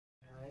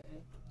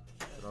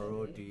တော်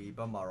တို့ဒီ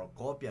ဘက်မှာတော့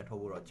goal ပြန်ထုတ်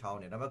ဖို့တော့ချော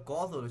င်းနေဒါပေမဲ့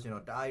goal ဆိုလို့ရှိ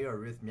ရင်တော့တအားရ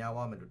risk များ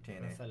သွားမယ်လို့ထင်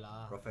တယ်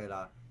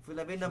Rafaela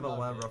Philippines number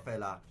 1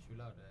 Rafaela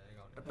ရှူလောက်တယ်အဲ့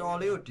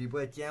ကောင်တော်လေး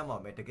ကိုဒီပွဲကျ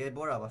မ်းပါမယ်တကယ်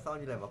ပြောတာပါစောင့်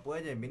ကြည့်လိုက်ပါ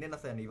ပွဲချိန်မိနစ်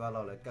20နီးပါး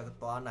လောက်လဲကတ်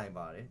သွား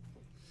နိုင်ပါတယ်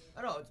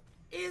အဲ့တော့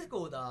ace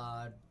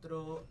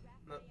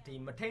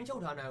ကိုသာသူတို့ဒီမထိန်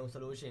ချုပ်ထားနိုင်အောင်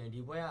ဆိုလို့ရှိ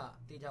ရင်ဒီပွဲ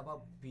ကတေချာပေါက်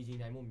BG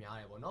နိုင်မှုများ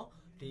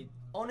တယ်ပေါ့နော်ဒီ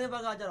ONIC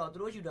ဘက်ကကျတော့သူ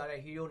တို့ယူထားတဲ့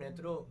hero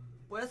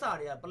နဲ့သူတို့ပွဲစာ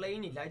တွေက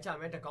plane တွေလိုက်ချ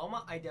မယ်တကောင်းမှ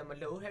item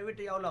မလို့ heavy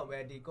တယောက်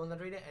လောက်ပဲဒီ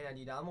concentrated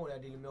energy ဒါမှမဟုတ်လ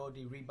ည်းဒီလို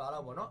မျိုးဒီ reaper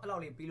လောက်ပေါ့နော်အဲ့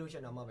လောက်လေးပြီးလို့ရှိရ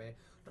င်တော့မှပဲ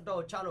တော်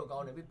တော်ချလို့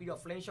ကောင်းတယ်ပြီးတော့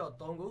flame shot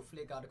 3ခု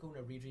flicker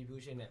တစ်ခုနဲ့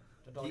retribution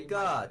နဲ့တော်တော်ဒီက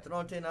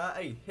ကျွန်တော်ထင်တာ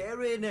အဲ့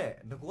Harry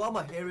နဲ့င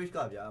ကွာမှာ Harry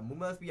ကဗျာ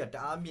movement speed ကတ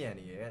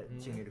အားမြန်နေရဲ့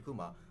အချိန်တွေတစ်ခု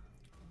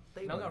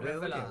မှာတိတ်နောက်က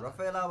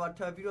Rafaela ပါ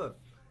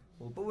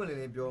ထပ်ပြီးတော့ဟို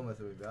ပုံမှန်လေးပြောမှ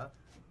ဆိုလို့ဗျာ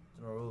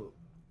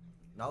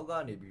ကျွန်တော်တို့နောက်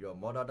ကနေပြီးတော့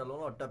model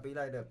တစ်လုံးတော့တက်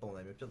ပေးလိုက်တဲ့ပုံ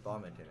စံ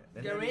မျိုးဖြစ်သွားမယ်ထင်တ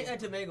ယ် Carrying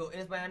ultimate ကို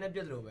inspire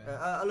နဲ့ပြစ်သ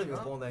လိုပဲအဲ့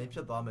လိုမျိုး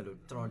ပုံစံဖြစ်သွားမယ်လို့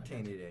ကျွန်တော်ထ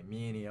င်နေ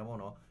တယ်မြင်နေရပါ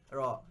တော့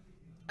အဲ့တော့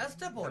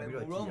step ပေါ်လေမူ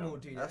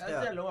ရောမူတီ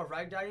step လုံးက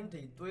right time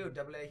ဒီသွေးကို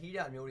double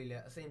heater မျိုးတွေ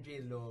လည်းအဆင်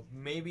ပြေသလို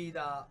maybe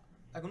ဒါ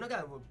အခုနောက်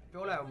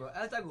ကပြောလိုက်အောင်လို့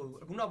step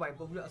ကိုအခုနောက်ပို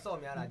င်းပုံပြီးတော့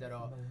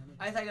အစော့များလာကြတော့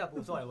eyesight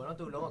ကပုံစော့တယ်ဗောနော်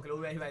သူလုံးဝ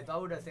global heavy သွား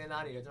ဖို့တဲ့စ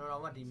ဉ်းစားနေတယ်ကျွန်တော်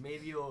တို့ကဒီ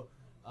maybe ကို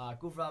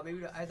Kufra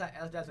ပေးပြီးတော့ eyesight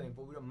step ဆိုရင်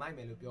ပို့ပြီးတော့မိုက်မ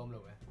ယ်လို့ပြော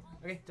မလို့ပဲ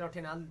okay ကျွန်တော်ထ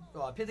င်တာ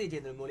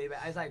ဟိုဖြစ်စေချင်တယ်မျိုးလေးပဲ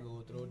eyesight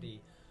ကိုသူတို့ဒီ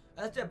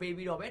step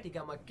ပေးပြီးတော့ပဲဒီက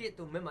မှာ kit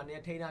သူ mid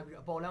မှာနေထိန်း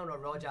ထားပြီးတော့အပေါ်လမ်း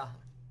တော့ Roger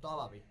သွား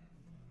ပါ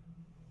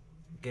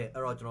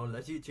ပြီကဲအဲ့တော့ကျွန်တော်လ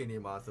က်ရှိအချိန်တွေ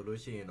မှာဆိုလို့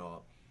ရှိရင်တော့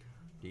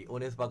ဒီ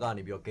ONIC ဘက်က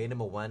နေပြီးတော့ game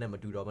number 1နဲ့မ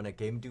တူတော့ဘဲနဲ့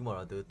game 2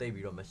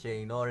မှာတော့သူတိတ်ပြီးတော့မ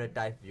ရှိန်တော့တဲ့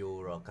type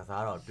မျိုးတော့က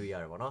စားတော့တွေ့ရ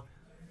တယ်ဗောနော်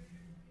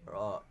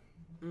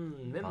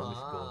အဲ့တော့မင်းမ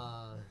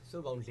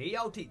ဆိုကောင်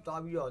၄ယောက်ထိ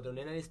သွားပြီးတော့သူ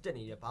နည်းနည်းလေး stick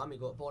နေတယ်ဘာမှမ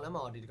ကိုအပေါ်လမ်း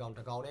မှာဒီကောင်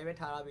တကောင်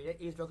နဲ့ပဲထားထားပြီးတယ်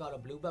ace drop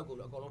ကတော့ blue back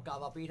ကိုတော့အကုန်လုံး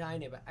cover ပေးထား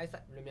နေပဲအဲ့ဆ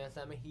က်မြန်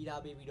ဆန်မဲ့ healer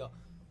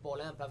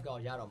ပေးပြီးတော့ပေါ်လမ်း buff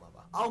ကောရတော့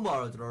မှာပါအောက်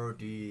မှာတော့ကျွန်တော်တို့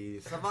ဒီ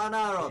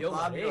savannah တော့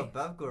သွားပြီးတော့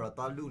buff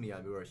ကိုတော့သွားလူနေရ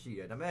မျိုးတော့ရှိ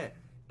တယ်ဒါပေမဲ့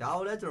ဒါ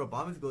ကိုလည်းကျွန်တော်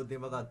BURMESE GHOULS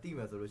တင်ဘက်ကတိမ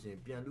ယ်ဆိုလို့ရှိ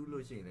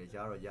ရင်ပြန်လူလို့ရှိရင်လည်းရ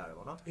တော့ရတယ်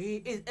ဗောနော်အေး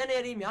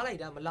NLD များ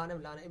လိုက်တာမလာ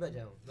နဲ့အဲ့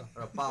ဘက်ကျန်အဲ့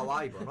တော့ပါ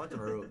ဝါးပြီဗောနော်ကျွန်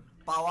တော်တို့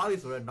ပါဝါးပြီ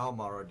ဆိုတော့နောက်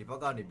မှာတော့ဒီဘက်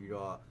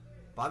ကနေပြီးတော့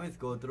BURMESE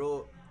GHOULS သူတို့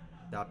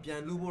ဒါပြန်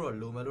လူဖို့တော့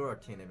လိုမယ်လို့တော့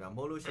ထင်တယ်ဗျာမ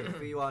ဟုတ်လို့ရှိရင်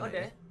ဖေးသွားတ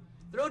ယ်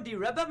သူတို့ဒီ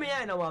rabbit မရ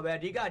ရင်တော့မှာပဲ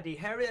အဓိကဒီ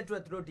Harry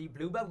အတွက်သူတို့ဒီ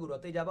blue buff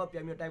ကိုတော့တေချာ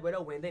ပေါက်ပြန်ပြီးတိုက်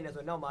ပွဲတော့ဝင်သိနေ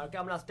ဆိုတော့နောက်မှာ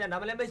camera stand ဒါ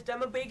မှလည်း stand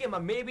မပေးခင်မှာ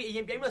maybe အရ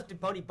င်ပြန်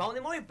ပြီး bounty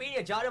မိုးတွေပေး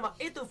ရကြားထဲမှာ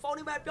8 to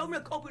 40 back ပြော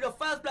င်းပြီးခုတ်ပြီးတော့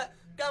first black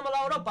camera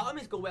တော့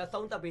BURMESE ကိုပဲအ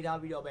ဆုံးသတ်ပေး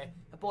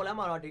ထားပြီးတော့ပဲအပေါ်လမ်း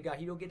မှာတော့ဒီက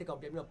hero kit တကောင်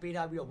ပြန်ပြီးတော့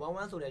ပေးထားပြီးတော့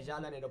 1-1 ဆိုတဲ့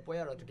ရလန်းနဲ့တော့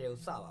ပွဲရတော့တကယ်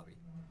ကိုစပါ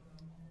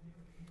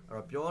ပြီအဲ့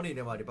တော့ပြောနေ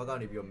တယ်မှာဒီဘက်က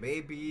နေပြီးတော့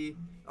maybe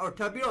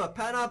အဲ့တော့ထပ်ပြီးတော့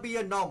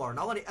ဖန်နာပြီးရဲ့နောက်မှာ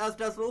နောက်ကနေ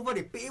Astra Slover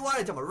တွေပေးသွား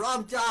တယ်ကျွန်တော်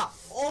Ramja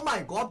oh my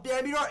god ပြ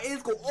န်ပြီးတော့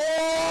ace ကို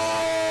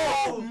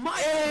oh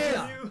my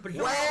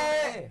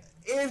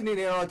ace နေ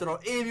နေတော့ကျွန်တော်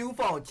A view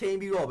ဖောင်ချိန်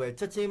ပြီးတော့ပဲ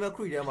ချက်ချင်းပဲ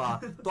creep ထဲ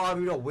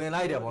မှာတွားပြီးတော့ဝင်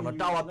လိုက်တယ်ပေါ့နော်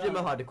tower ပြစ်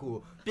မဲ့ဟာတခု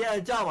ပြန်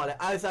ကြပါလဲ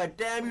eyesight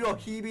တန်းပြီးတော့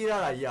ခီးပေး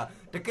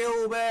ထားတာကြီးကတကယ်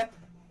ကိုပဲ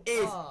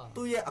ace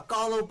သူ့ရဲ့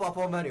အကောင်းဆုံး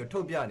performance တွေကို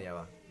ထုတ်ပြနေ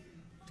ရပါ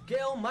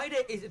Gale might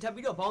is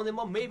ထပ်ပြီးတော့ bounding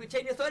မှာ maybe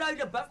ချိန်နေဆွဲ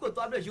ထားပြီးတော့ buff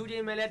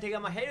ကိုသွားပြီးတော့ယူခြင်းမယ်လဲထေက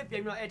မှာ Harry ပြ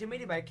န်ပြီးတော့ ultimate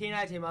တွေပဲခ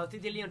င်းလိုက်ချိန်မှာ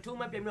Sicilian 2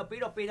 မှပြန်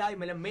ပြီးတော့ပေးထား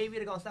ပြီမယ်လဲ maybe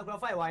တကောင်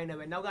sacrifice ဝိုင်းနေ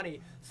ပဲနောက်ကနေ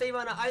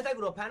Savannah eyesight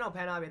ကိုတော့ဖ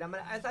မ်းထား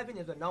ပြီဒါပေမဲ့ eyesight ဖြစ်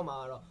နေဆိုနောက်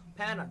မှာတော့ဖ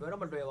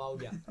မ်းတာတော့မလွယ်ပါ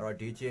ဘူးဗျအဲ့တော့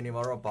ဒီ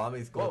ချိန်နေမှာတော့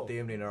BURMESE GHOULS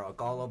team နေတော့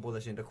အကောင်းဆုံး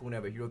position တစ်ခုနဲ့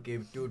ပဲ Hero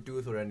Game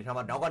 2-2ဆိုတဲ့နေ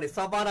ထားမှာနောက်ကနေ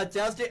Savannah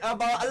Justice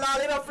Empire အလား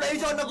လေးပဲ flame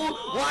shot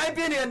တစ်ခုဝို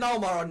င်းပြနေတဲ့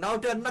နောက်မှာတော့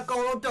နောက်တဲ့နှစ်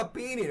ကောင်လုံးတက်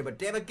ပေးနေတယ်ပဲ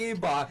Devil Game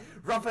ပါ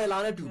Rafaela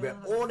နဲ့တူပဲ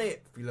ONIC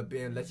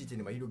Philippines လက်ရှိ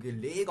ချိန်နေမှာ Hero Game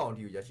 4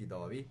ကောင်ထိကိုရရှိ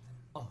သွားပါ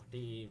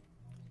ပြီအော်ဒီ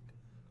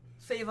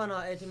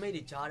Savannah ultimate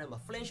တွေကြားထဲမှာ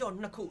flame shot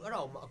နှစ်ခု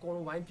အဲ့ဒါကို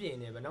အကုန်လုံးဝို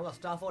င်းပြင်နေပဲနောက်က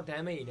star for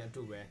damage တွေနဲ့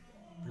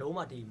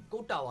အတူပဲလုံးဝဒီ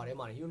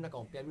ကိုတာဝါထဲမှာ hero နှစ်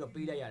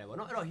ကောင်ပြန်ပြီးတော့ပေးလိုက်ရတယ်ဗော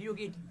နော်အဲ့တော့ hero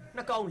kit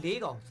နှစ်ကောင်၄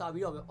ကောင်စ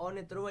ပြီးတော့ပဲ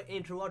ONIC သူတို့ရဲ့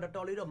intro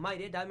ကတော်တော်လေးတော့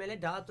မိုက်တယ်ဒါပေမဲ့လ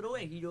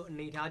ည်းဒါသူတို့ရဲ့ hero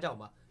အနေထားကြော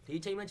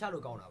င့်ပါဒီအ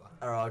ချိန်မှချလို့ကော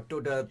င်းတာပါအဲ့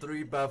တော့ total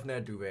 3 buff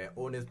နဲ့တူပဲ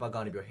ONIC ဘက်က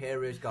နေပြီး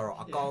Harris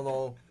ကတော့အကောင်း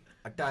ဆုံး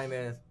အတို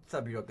င်းပဲဆ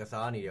က်ပြီးတော့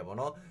ကစားနေ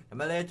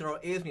ရပါတော့ဒါပေမဲ့လည်းကျွန်တော်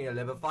ace နေတဲ့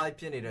level 5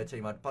ဖြစ်နေတဲ့အ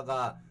ချိန်မှာတစ်ဖက်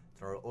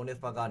ကကျွန်တော် ONIC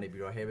ဘက်ကနေ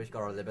ပြီးတော့ Harris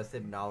ကတော့ level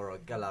 6 now တော့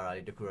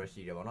ကက်လာတာလေး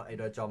တခုတော့ရှိတယ်ဗောနော်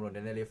အဲ့တော့ကြောင့်မလို့န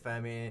ည်းနည်းလေး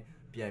famine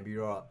ပြန်ပြီး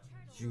တော့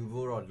ယူ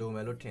ဖို့တော့လိုမ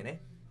ယ်လို့ထင်တယ်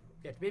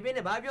ကဲ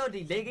ပေးနဲ့ဘာပြော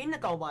ဒီ late game နှ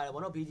စ်ကောင်ပါတယ်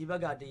ဗောနော် BG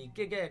ဘက်ကဒီ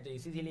kick ကဒီ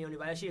Sicilian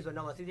တွေပါရရှိဆို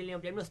တော့ Sicilian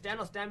ပြန်ပြီး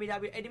standပေးထား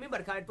ပြီး ultimate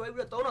ဘက်ခါတွဲ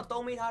ပြီးတော့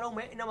3မေးထားတော့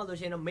မယ်အဲ့နောက်မှဆို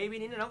ရှင်တော့ maybe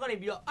နေနဲ့နောက်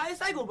ကနေပြီးတော့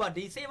eyesight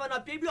ကိုပါဒီ Savannah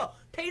ပြေးပြီးတော့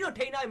ထိ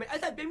န်းထားမယ်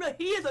eyesight ပြေးပြီးတော့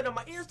heal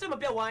ဆိုတော့မှ instant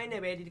မပြတ်ဝို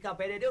င်းနေပဲဒီတခါ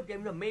battle တွေကိုပြန်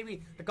ပြီးတော့ maybe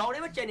တကောင်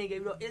လေးပဲကျန်နေခဲ့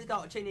ပြီးတော့ ace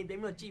ကအ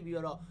ချိန်နေပြန်ပြီးတော့ကြည့်ပြီး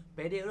တော့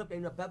battle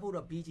ကိုပြန်ပြီးတော့ back ဖို့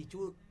တော့ BG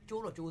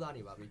ကျိုးသား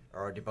နေပါပြီအဲ့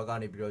တော့ဒီဘက်က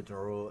နေပြီးတော့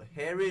ကျွန်တော်တို့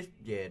Harris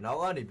ရဲ့နောက်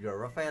ကနေပြီးတော့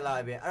Rafaela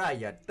ပဲ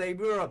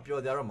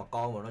အဲ့ဒါကြီးတိတ်ပြီးတော့ပျော်ကြတော့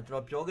မကောင်းဘူးเนาะ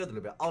ကျွန်တော်ပြောခဲ့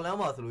သလိုပဲအောက်လ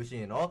မ်းမှာဆိုလို့ရှိ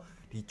ရင်เนา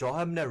ะဒီ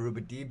Johan နဲ့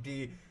Ruby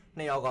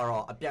နှစ်ယောက်က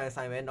တော့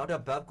အပြိုင်ဆိုင်ပဲ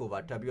နောက်တဲ့ buff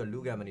ကိုပါထပ်ပြီးတော့လူ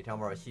ကန်မနေ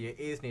ထားမှာတော့ရှိရဲ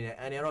ace နေနဲ့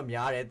and တော့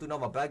များတယ်သူနော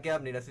က်မှာ backup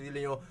နေတဲ့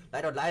Sicilian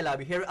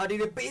လိုက်လာပြီး Harry RD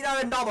တွေပေး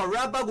ထားတဲ့နောက်မှာ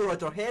wrap back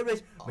ကိုတော့ကျွန်တော် Harris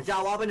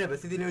မကြွားဘဲနဲ့ပဲ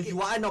Sicilian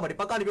UI နောက်မှာဒီ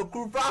ဘက်ကနေပြီး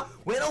Kufra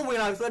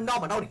ဝင်လာပြီဆိုတော့နော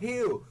က်မှာနောက်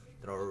heal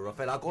ကျွန်တော်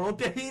Rafaela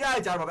အကုန်လုံးပြည့်ဟီးရ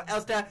ကြတော့ပဲ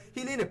Astra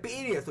healing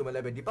နဲ့ပေးနေရဆိုမှ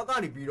လည်းပဲဒီဘက်က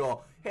နေပြီးတော့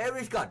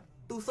Harris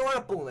ကသူစော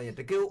တဲ့ပုံစံ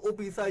ရတကယ် OP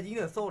side ကြီး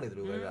နဲ့စောနေ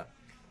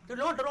တယ်လို့ပဲဗျတ သူ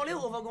လုံးတော်တော်လေး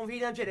over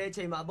confidence ဖြစ်တဲ့အ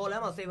ချိန်မှာဘောလ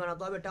မ်းမှာ 7 နာ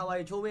သွားပြီး tower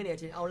ကြီးချိုးပေးနေတဲ့အ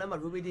ချိန်အောက်လမ်းမှာ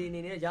Ruby D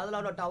အနေနဲ့ရာ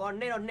သလောက်တော့ tower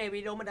နဲ့တော့နှိပ်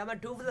ပြီးတော့ဒါပေမဲ့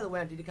 2 versus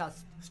 1ဒီတစ်ခါ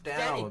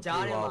stand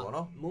ကြား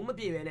တယ်မှာမူးမ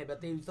ပြေပဲနဲ့ပဲ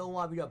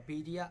တေးဆုံးသွားပြီးတော့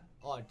BG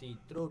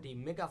ကဒီသူတို့ဒီ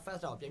mega fast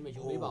tower ပြန်ပြီး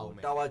ယူပေးပါဦးမ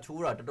ယ် tower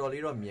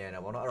ချိုးတာတော်တော်လေးတော့မြန်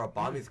တယ်ဗောနော်အဲ့တော့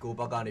BURMESE GHOULS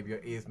ဘက်ကနေပြီး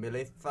တော့ ace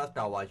milling fast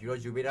tower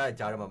ယူပေးထား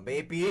တဲ့ကြားထဲမှာ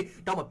maybe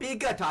တော့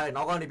မပြေးကတ်ထားတယ်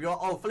နောက်ကနေပြီး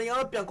တော့ flame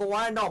ကတော့ပြန်ကွာ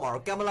သွားတဲ့နောက်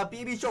မှာတော့ camera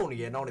ပြေးပြီးရှုံနေ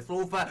ရဲ့နောက်နေ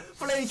slow fast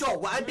flame shot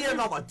 1 ပြ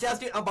ည့်နောက်မှာ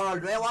justice emperor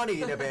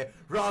လွဲသွားနေနေပဲ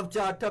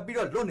rapture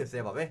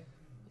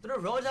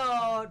ထပ်ပြီးတော့လွတ်နေစေပါပဲသူတို့ Roger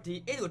ဒီ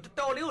Ace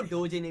ကိုတော်တော်လေး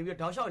ကိုလိုချင်နေပြီး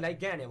တော့ shot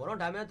လိုက်ကန်နေ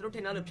ဗောနော်ဒါပေမဲ့သူတို့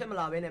ထင်တာလို့ဖြစ်မ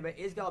လာဘဲနဲ့ပဲ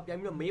Ace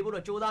ကပြန်ပြီးတော့မေးဖို့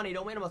တော့စူးစ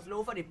မ်းနေတော့မဲတော့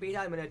slow fast တွေပေး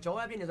ထားတယ်မယ် jaw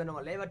ဖြစ်နေ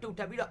ဆိုတော့ level 2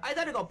ထပ်ပြီးတော့အဲ့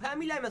ဒါတကောင်ဖမ်း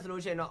မိလိုက်မယ်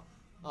ဆိုလို့ရှိ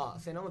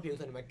ရင်တော့စင်တော့မပြေ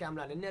ဘူးဆိုနေမှာကင်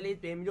မရာနည်းနည်းလေး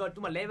ပြင်ပြီးတော့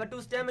သူ့မှာ level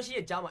 2 stand မရှိ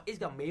တဲ့ကြားမှာ Ace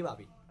ကမေးပါ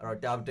ပြီအဲ့တော့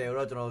tab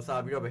တယ်တော့ကျွန်တော်စာ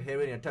ပြီးတော့ပဲ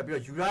Harry နဲ့ထပ်ပြီး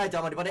တော့ယူရတဲ့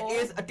ကြားမှာဒီဘက်နဲ့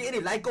Ace အတ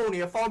င်းနေလိုက်ကုန်နေ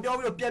တယ် form ပြော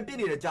ပြီးတော့ပြန်ပြစ်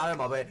နေ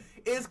တဲ့ကြားထဲမှာပဲ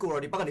Ace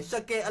ကိုတော့ဒီဘက်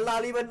ကနေရှက်ကဲအ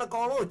လားလေးပဲနှစ်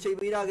ကောင်လုံးချိန်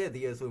ပေးထား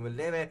ခဲ့သေးရဆို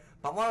ရင်လ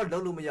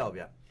ည်းပဲဘာမှတော့လုံးလို့မရဘူး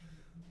ဗျ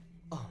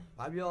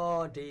ဘာ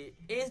ပြောဒီ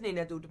Ace နေ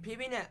နဲ့သူတဖြ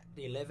ည်းဖြည်း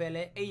နဲ့ဒီ level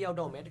လဲ8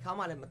ရောက်တော့မယ်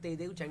တခါမှလည်းမ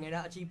သေးသေးဘူး channel တာ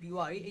အချီပြီး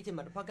သွားပြီအဲ့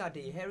ချိန်မှာတစ်ဖက်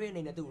ကဒီ Harry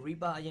အနေနဲ့သူ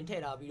Reaper အရင်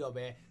ထည့်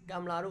ထားပြီးတော့ပဲက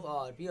င်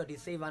မရာတို့ပြီးတော့ဒီ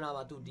Savannah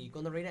မှာသူဒီ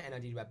concentrated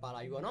energy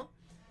တွေပဲပါလာပြီပေါ့နော်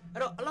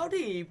အဲ့တော့အ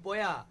လောက်ထိပွဲ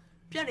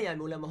ကပြတ်နေရ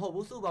မျိုးလည်းမဟုတ်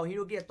ဘူးစုပေါင်း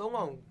hero က3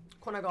ကောင်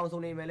9ကောင်ဆို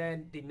နေ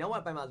မယ်လဲဒီ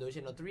network ပိုင်းမှာဆိုရှ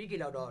င်တော့ 3k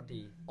လောက်တော့ဒီ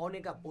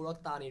ONIC ကပိုတော့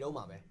တာနေတော့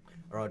မှာပဲအဲ့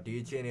တော့ဒီ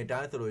အချိန်နေ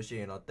တိုင်းဆိုလို့ရှိ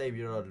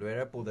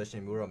ရင်တော့တိတ်ပြီးတော့လွယ်တဲ့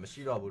position မျိုးတော့မ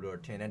ရှိတော့ဘူးလို့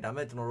ထင်တယ်ဒါပေ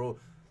မဲ့ကျွန်တော်တို့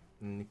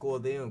ကိုအ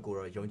သိန်းကို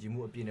တော့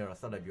ယုံကြည်မှုအပြည့်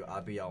နဲ့တော့ဆက်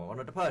လက်ပြီးအားပေးရ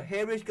အောင်ပေါ့နော်တစ်ဖက်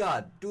Harris က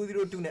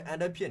202နဲ့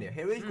under ဖြစ်နေ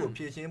Harris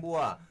ကိုဖြည့်ရှ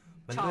င်းဖို့က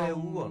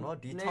မလွယ်ဘူးပေါ့နော်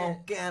ဒီချော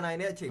င်းကန်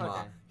နိုင်တဲ့အချိန်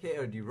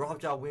မှာဒီ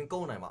Rapture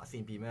ဝင်ကုန်နိုင်မှာအ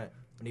ဆင်ပြေ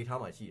မဲ့အနေ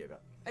ထားမှာရှိတယ်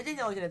ဗျအဲ့ချိန်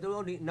ကြော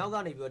င့်ရှင်လေသူတို့ဒီနောက်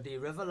ကနေပြီးတော့ဒီ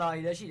reveler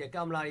တွေလည်းရှိတယ်က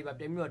င်မရာတွေပဲ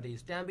ပြန်ပြီးတော့ဒီ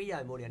stand ပေးရ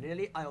မျိုးတွေနည်းနည်း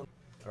လေးအာရုံ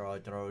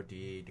အဲ့တော့ကျွန်တော်တို့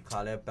ဒီခါ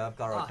လဲ buff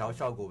ကတော့တောက်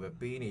လျှောက်ကိုပဲ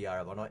ပေးနေရ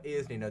တာပေါ့နော်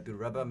ace နေနဲ့သူ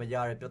rebel မရ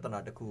တဲ့ပြဿ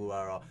နာတစ်ခုက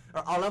တော့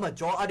အောက်လမ်းမှာ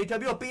jaw အဒီထပ်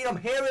ပြီးတော့ပေးတော့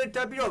Harry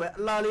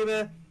တက်ပြီးတော့ပဲအလားလေးပဲ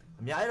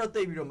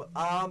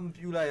အများကြီးတော့တိတ်ပြီးတော့အား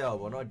မပြူလိုက်ရ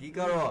အောင်ပေါ့နော်အဓိ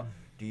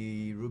ကတော့ဒီ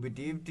Ruby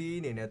DFT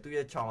အနေနဲ့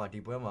သူ့ရဲ့ချောင်းကဒီ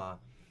ပွဲမှာ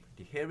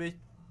ဒီ Harry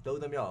လုံး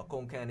သမျှကု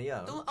န်ခံနေ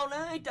ရတော့သူအောက်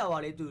လမ်းအိတ်တာပါ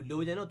လေသူ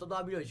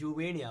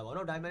လိုချင်တော့သွားပြီးတော့ယူပေးနေ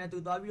ရပါတော့ဒါပေမဲ့သူ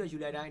သွားပြီးတော့ယူ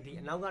လိုက်တို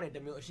င်းဒီအနောက်ကနေ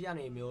တမျိုးအရှိ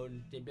ကနေမျိုး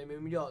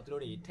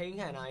တင်ပြပြီးတော့သူတို့တွေထိ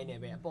န်းခံထားနေ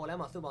ပဲအပေါ်လ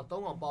မ်းမှာစုပေါင်း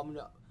3ကောင်ပေါ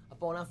င်းပြီးတော့အ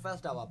ပေါ်လမ်း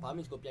first tower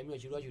BURMESE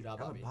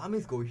ကိုပြန်ပြီးတော့ယူတာပါပြီ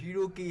BURMESE ကို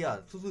hero key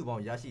ကစုစုပေါ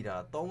င်းရရှိတာ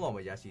3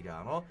ကောင်ပဲရ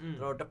ရှိတာเนาะကျွန်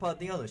တော်တစ်ဖက်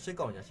တင်းအောင်ဆို10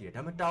ကောင်ရရှိတယ်ဒါ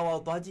ပေမဲ့ tower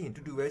ကိုသွားကြည့်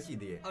ရင်တူတူပဲရှိ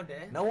သေးတယ်ဟုတ်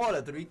တယ်နောက်ကလ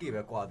ည်း 3k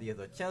ပဲကွာသေး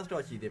ရဆို chance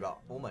တော့ရှိသေးပါ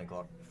oh my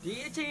god ဒီ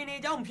အခြေ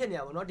အနေကြောင့်ဖြစ်နေ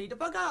ရပါတော့ဒီတစ်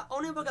ဖက်က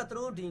online ဘက်ကသူ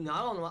တို့ဒီ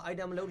9ကောင်တော့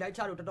item မလုပ်လိုက်ချ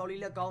လို့တော်တော်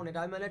လေးလက်ကောင်း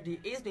တယ်ဒါပေမဲ့လည်းဒီ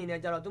ace နေ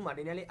နဲ့ကြတော့သူ့မှာန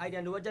ည်းနည်းလေး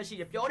item လိုအပ်ချက်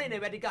ရှိတယ်ပြောနေ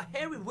တယ်ပဲဒီက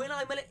Harry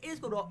ဝင်လာမှလည်း ace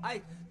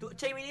ကိုတော့သူအ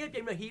ချိန်မီလေးပြ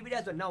င်ပြီး heal ပြီး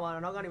တဲ့ဆို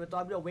တော့နောက်ကနေပဲ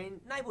သွားပြီးတော့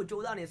ဝင်နိုင်ဖို့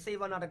ကြိုးစားနေ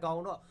Savannah တကော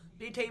င်တော့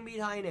ပြေးထိန်ပြီး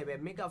ထားနေပဲ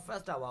mega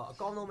first tower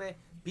အကောင်းဆုံးပဲ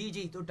BG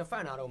သူ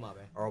defend လာတော့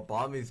မှာပဲအော်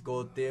BURMESE ကို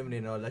team နေ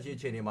တော့လက်ရှိ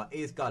အချိန်ဒီမှာ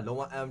ace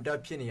ကလုံးဝ amdap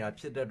ဖြစ်နေ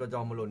ရဖြစ်တဲ့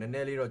အတွက်ကြောင့်မလို့နည်းန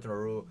ည်းလေးတော့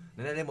ကျွန်တော်တို့န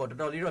ည်းနည်းလေး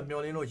မဟုတ်တော်တော်လေးတော့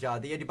မျောလင်းလို့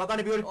ရသေးတယ်ဒီဘက်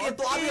ကနေပြီးတော့ကစ်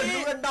သွားပြီးလူ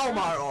နဲ့နောက်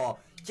မှာတော့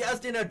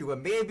Justin နဲ့တူပဲ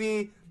maybe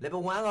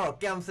level 1ကတော့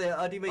cancel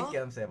ultimate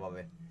cancel ပါပဲ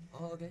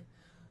โอเค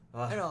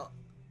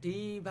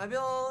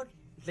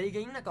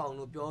အဲ့တော့ဒီဘာပြောလေကိန်းနှစ်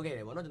ကောင်လို့ပြောခဲ့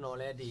တယ်ဗောနော်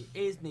ကျွန်တော်လည်းဒီ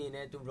ace နေ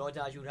နဲ့သူ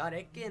Roger ယူထားတ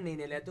ယ် King နေ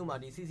နဲ့လည်းသူ့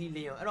မှာဒီ CC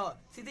Leon အဲ့တော့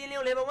CC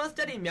Leon level 1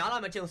 stat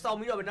တွေများလာမှချိန်စောင့်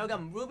ပြီးတော့ပဲနောက်က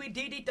Ruby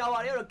DD Tower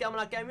တွေတော့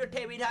camera ကန်ပြီးတော့ထ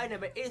ည့်ပေး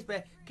ထားနေပဲ ace ပဲ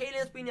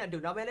Kalen Speed နဲ့အတူ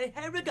ဒါပဲလေ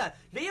Harry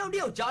ကလေယောက်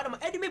တယောက်ကြားတယ်မှာ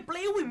ultimate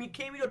play ဝင်ပြီးခ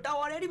င်းပြီးတော့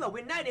Tower တွေဒီမှာ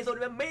ဝင်နိုင်နေ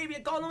ဆိုတော့ maybe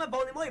အကောင်းဆုံးပဲဘော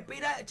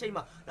င်းနေမို့ပေးတဲ့အ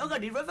ချိန်မှာနောက်က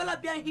ဒီ Reveler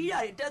ပြန် heal တာ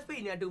တွေ test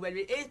speed နဲ့အတူပဲ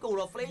ace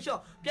ကိုတော့ flame shot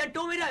ပြန်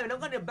တိုးပေးထားတယ်နော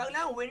က်ကနေ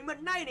backline ကိုဝင်ပြီးမှ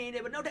နိုင်နေတ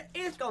ယ်ပဲနောက်တဲ့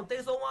ace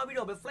ကောင်တေးဆုံးသွားပြီး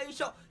တော့ပဲ flame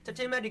shot ချက်ချ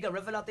င်းပဲဒီက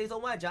Reveler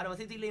တေးဆုံးသွားကြားတယ်မှာ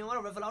CC Leon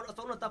ကတော့ Reveler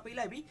အဆုံးတော့တပ်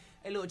ပေးလိုက်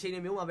ပြီအဲ့လိုအခြေအနေ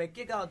မျိုးမှာပဲ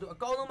kick ကတော့သူအ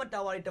ကောင်းဆုံးမ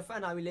tower တွေ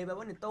defend လာပြီး level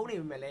 1နဲ့3နေ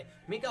ပြီမဲ့လဲ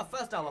mega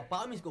first tower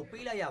BURMESE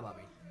ကိုပေးလိုက်ရပါ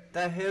ပြီแ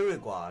ต่ Harry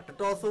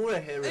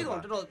ကွာတော်တော်ဆိုးတဲ့ Harry အဲ့ကောင်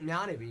တော်တော်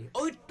များနေပြီ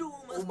oh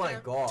my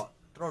god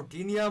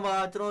ကျွန်တော်ဒီနေရာမှာ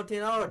ကျွန်တော်ထ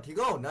င်တော့ဒီ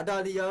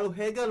ကောင်နာတာလီယာလို့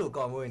Hacker လို့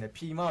ကောင်းမွေးနေ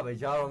ဖြီမပဲ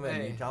ရတော့မဲ့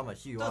အနေထား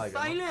မှာရှိသွားပြီ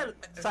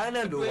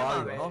silent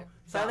လိုသွားပြီနော်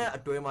silent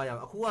အတွဲမှာရ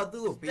အခုက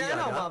သူ့ကိုပေးရ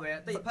တာပဲ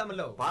တိတ်ဖက်မ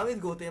လို့ BURMESE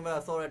ကိုတင်မဲ့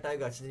sorry type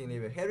ကချင်းချင်းလေး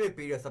ပဲ Harry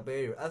ပေးတဲ့ spell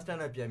တွေကို instant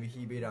နဲ့ပြန်ပြီး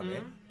heal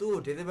ပေးတာပဲသူ့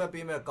ကို disable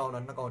ပေးမဲ့ကောင်တာ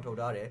2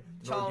ကောင်ထုတ်ထား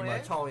တယ်ကျွန်တော်ဒီမှာ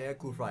6ရဲ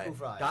cool fry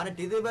ဒါနဲ့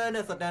disable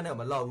နဲ့ stand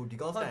နဲ့မလောက်ဘူးဒီ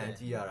ကောင် stand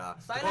ကြည့်ရတာ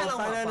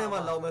silent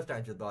နဲ့မှလောက်မဲ့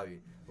stand ဖြစ်သွား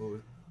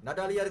ပြီဟိုနာ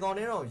တာလီယာတကောင်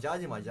နဲ့တော့ရ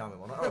ချင်မှရမယ်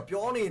ပေါ့နော်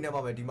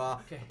အဲ့တော့ပြောနေနေမှာပဲဒီ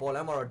မှာပေါ်လ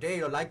မ်းမှာတော့တဲ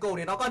ရော like ကုန်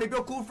နေနောက်ကနေ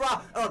ပြော cool fra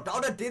အဲ့တော့တောက်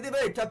တဲ့ daisy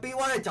ပဲထပ်ပေး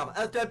သွားတဲ့ကြာမှာ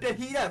after ပြ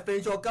ဟီးတဲ့ fan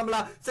shot ကင်မလာ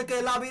စက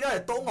ယ်လာပြီးတော့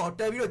3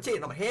ကောင်တက်ပြီးတော့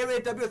ချိန်တော့ Harry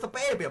တက်ပြီးတော့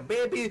spare ပဲ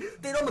baby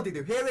တေတော့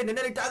မသိသေး Harry နည်း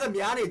နည်းလေး target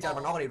များနေ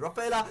ကြာမှာနောက်ကနေ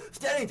Rafaela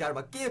standing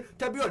ကြာမှာ kill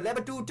တက်ပြီးတော့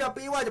level 2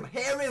တက်ပေးသွားကြာမှာ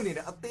Harry နေ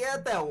တယ်အသေးအ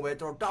တန်ကိုပဲ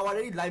ကျွန်တော် tower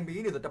လေး line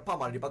မီးနေဆိုတစ်ဖက်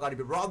မှာဒီဘက်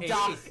ကနေပြီး rock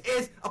down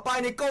is အပို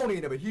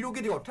င်းနေကုန်နေတယ်ပဲ hero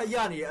kit တွေကထက်ရ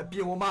နေရဲ့အပြ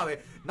င်ပေါ်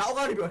မှာပဲနောက်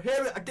ကနေပြီး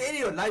Harry အတ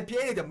င်းတွေတော့ live ပြ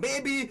င်းနေကြ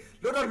maybe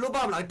လွတ်တော့လွတ်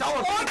ပါမလားတောင်း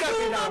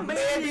တော့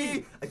maybe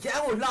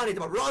အကျန်းကိုလှနေတ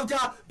ယ်မှာ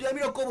Roger ပြန်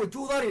ပြီးတော့ကိုယ့်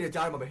ကိုကြိုးစားနေတဲ့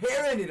ကြားထဲမှာပဲ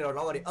Harry နေ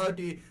တယ်တော့နောက်ကနေ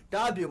ulti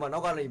တားပြေမှာနော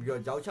က်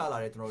ကနေပြီးတော့ရောက်ချလာ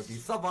တယ်ကျွန်တော်တို့ဒီ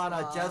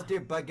Savannah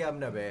Justice backup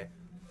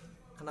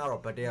နဲ့ပဲခဏတော့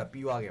battle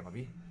ကပြီးသွားခဲ့ပါ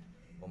ပြီ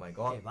oh my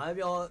god ဘာ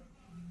ပြော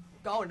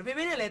ကောင်း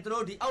တယ်ဖေဖေနဲ့လည်းသူ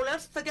တို့ဒီအောက်လန်း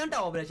second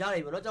tower ပဲကြား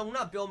တယ်ပေါ့နော်ကျွန်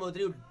တော်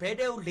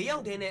ကပြောမို့သူတို့ဘဲတဲကို၄ယော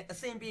က်တည်းနဲ့အ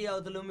ဆင်ပြေ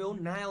အောင်ဒီလို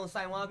မျိုးနိုင်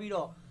အောင်ဆိုင်သွားပြီး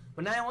တော့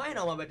မနိုင်ဝိုင်း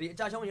တော့မှပဲဒီ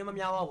အကြချုံရ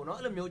မများပါဘူးเนาะ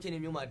အဲ့လိုမျိုးအခြေအနေ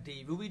မျိုးမှာဒီ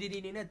Ruby DD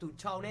အနေနဲ့သူ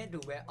6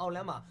နဲ့တူပဲအောက်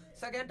လန်းမှာ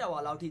second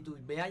tower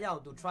လောက်ထိသူဘယ်ရအောင်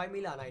သူ try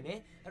မေးလာနိုင်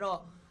တယ်အဲ့တော့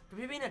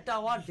တဖြည်းဖြည်းနဲ့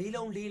tower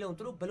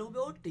 ၄လုံးသူတို့ဘယ်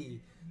လိုမျိုးဒီ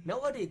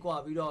network တွေကွာ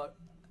ပြီးတော့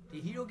ဒီ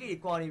hero key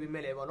တွေကွာနေ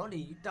ပြီမဲ့လေပေါ့เนาะဒီ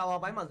tower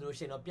ဘိုင်းမှာဆိုလို့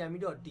ရှိရင်တော့ပြန်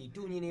ပြီးတော့ဒီတူ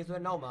ညီနေ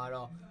ဆိုတဲ့နောက်မှာ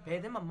တော့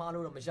ဘယ်သ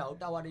င်းမှမှားလို့တော့မရဘူး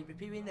tower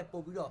တွေဖြည်းဖြည်းနဲ့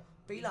ပို့ပြီးတော့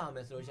ပေးလာမ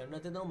ယ်ဆိုလို့ရှိ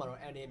ရင်တော့တင်းသုံးမှာတော့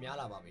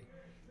အန်နေများလာပါပြီ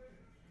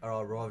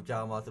အဲ့တော့ raw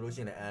ဂျာမှာ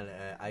ဆိုလို့ရှိရင်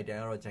item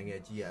ကတော့ jungle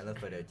ကြီးရ unless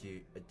better ကြီး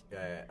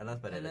unless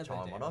better ချော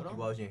င်းပါเนา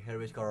ะဒီဘောရှင်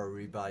Harris ကတော့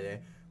Reaper ရဲ့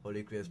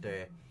Holy Crystal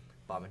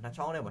ပါ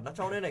မယ်နှစ်ချောင်းနဲ့မှာနှစ်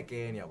ချောင်းနဲ့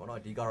ကဲနေရပါเนา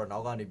ะအဓိကတော့နော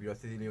က်ကနေပြီးတော့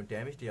Sicilian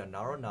damage တွေကနာ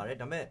တော့နာ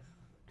တယ်ဒါပေမဲ့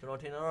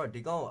ကျွန်တော်ထင်တာတော့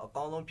ဒီကောင်အ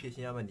ကောင်းဆုံးဖြ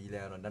ည့်ရှင်းရမယ့်နီလ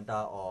န်ကတော့ Nata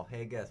or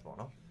Hair Gas ပေါ့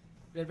เนาะ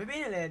ပြပြ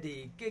နဲ့လ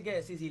ည်းဒီက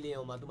စ် CC လင်း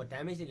အောင်မှာသူမ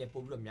damage တွေလ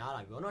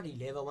ည်းပို့ပြီးတော့များလာပြီပေါ့နော်ဒီ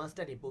level 1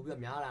 stat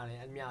တွေပို့ပြီးတော့များလာတယ်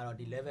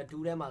အများတော့ဒီ level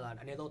 2ထဲ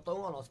မှာလာအနေတော့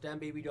3အောင်တော့ stand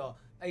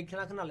ပေးပြီးတော့အဲ့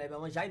ခဏ level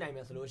 1ရိုက်နိုင်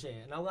မယ်ဆိုလို့ရှိရ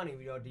င်အနောက်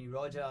ကနေပြီးတော့ဒီ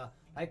Roger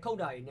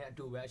အဲ့ခုတ်တာတွေနဲ့အ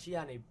တူပဲအရှိ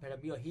ကနေဖယ်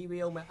ပြီးတော့ heavy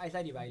အောင်မဲ့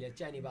eyesight တွေပါကြီးလ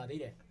ည်းကြံနေပါ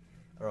သေးတယ်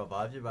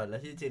အဲ့တော့ဘာဖြစ်ပါလ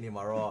က်ရှိချိန်နေ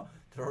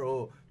မှာတော့ကျွန်တော်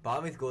တို့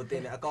BURMESE ကိုတ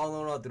င်တယ်အကောင်း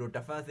ဆုံးတော့သူတို့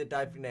defensive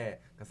type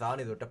နဲ့က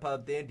စားနေဆိုတစ်ဖက်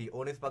တင်းဒီ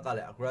ONIC ဘက်က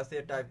လည်း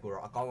aggressive type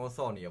ကိုတော့အကောင်းဆုံး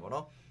ဆော့နေ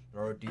ရပါတော့ကျွန်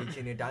တော်တို့ဒီ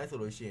ချိန်နေတိုင်းဆို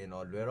လို့ရှိရင်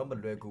တော့လွယ်တော့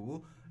မလွယ်ကူဘူး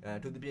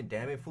သူတပြင်း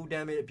damage full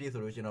damage အပြည့်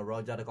ဆိုလို့ရှိရင်တော့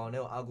Roger တကောင်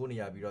နဲ့အာကိုနေ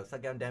ရပြီးတော့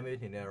second damage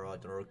နေ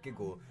နဲ့တော့ကျွန်တော်တို့ kit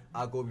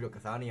ကိုအာကိုပြီးတော့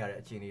ကစားနေရတဲ့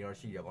အခြေ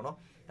အနေတော့ရှိ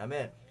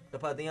ရပါတော့ဒါပေမဲ့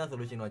တစ်ဖက်တင်းရဆို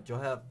လို့ရှိရင်တော့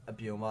Johab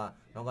အပြင်မှာ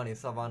နောက်ကနေ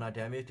Savannah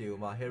damage တွေကို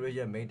မှ Harry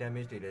ရဲ့ main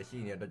damage တွေလည်းရှိ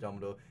နေတဲ့အတွက်ကြောင့်မ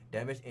လို့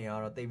damage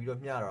အင်အားတော့တိတ်ပြီးတော့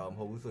မျှတာတော့မ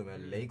ဟုတ်ဘူးဆိုရင်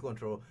lane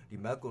control ဒီ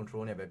map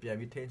control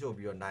နဲ့ပဲပြန်ပြီးထိန်း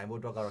ချုပ်ပြီးတော့နိုင်ဖို့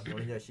အတွက်ကတော့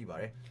ညှို့ရရှိပါတ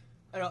ယ်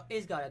အဲ့တော့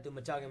ace ကလ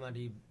ည်းသူမကြခင်မှာ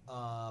ဒီ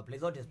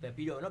blazer display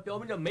ပြီးတော့เนาะပြော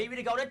ပြီးတော့ maybe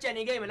ဒီကောင်နဲ့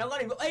ကြံနေခဲ့မယ်နောက်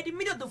ကနေအဲ့ဒီ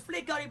မိတော့သူ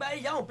flicker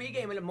တွေပဲရအောင်ပေး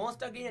ခဲ့မယ်လေ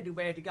monster game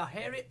နဲ့တူပဲဒီက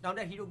harry တောင်း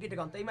တဲ့ hero kit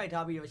တကောင်တိမ့်မိုက်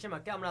ထားပြီးတော့ရှင်းမှာ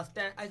camera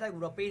stand eyesight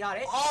ကိုတော့ပေးထားတ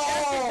ယ်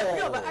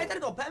ပြီးတော့ eyesight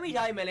ကိုဖ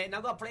မ်းမိထားရမယ်လေ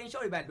နောက်က plane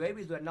shot တွေပဲလွဲ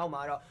ပြီးဆိုတော့နောက်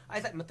မှာတော့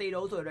eyesight မသေး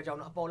တော့ဆိုတဲ့အတွက်ကြောင့်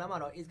တော့အပေါ်လမ်းမှာ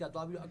တော့ ace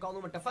ကသွားပြီးတော့အကောင်း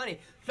ဆုံး defense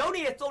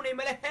တွေလုံးနေစုံနေ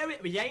မယ်လေ harry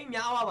အရင်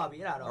များသွားပါ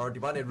ပြီအဲ့ဒါတော့ဒီ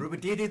ဘက်နဲ့ ruby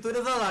dd သွေး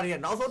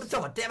သားလာနေနောက်ဆုံး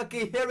တစ်ချက်မှာ damage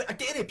harry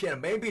အတင်းတွေဖြစ်နေ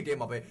main beat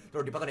တွေမှာပဲ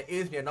တို့ဒီဘက်ကနေ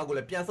ace နဲ့နောက်ကိုလ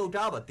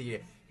ည်းပြန်ဆုတ်ထားပါသေးတ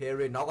ယ်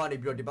harry နောက်ကနေ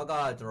ပြီးတော့ဒီဘက်က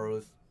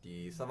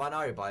ကျွန်တော်တို့ဒီ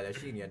Savannah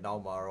တွေပါလဲရှိနေတဲ့နော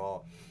က်မှာတော့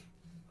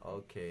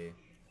okay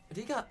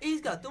အဓိက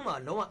ace ကသူ့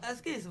မှာလုံးဝ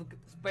SK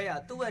spare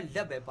သူ့ရဲ့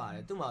လက်ပဲပါတယ်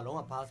သူ့မှာလုံး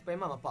ဝဘာ spare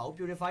မှမပါဘူး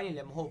purify ရင်လ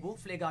ည်းမဟုတ်ဘူး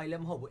flicker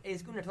လည်းမဟုတ်ဘူး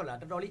ace ကု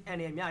နဲ့ထွက်လာတော်တော်လေး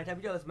အန်ရများတယ်ထပ်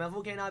ပြီးတော့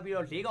smartphone ခင်း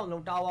ထားပြီးတော့၄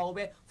កောင်လုံး tower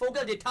ကိုပဲ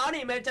focus တွေထားနေ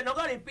မယ်ကျွန်တော်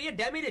ကနေပေး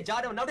damage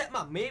တွေကြားတယ်နောက်ထပ်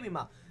အမှမေးပြီး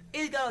မှ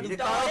ace ကတော့သူ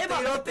tower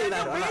လေးပါတေး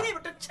လိုက်တော့မေးနေ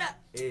တစ်ချက်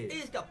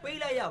ace ကပေး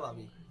လိုက်ရပါ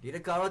ပြီဒီတ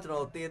ကားတော့ကျွန်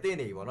တော်တေးသေး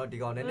နေ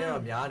ပြီပေါ့နော်ဒီကောင်နည်းနည်းတော့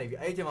များနေ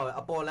ပြီအဲ့ဒီအချိန်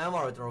မှာပဲအပေါ်လမ်း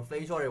မှာတော့ကျွန်တော်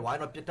flame shot တွေဝို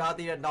င်းတော့ပြစ်ထား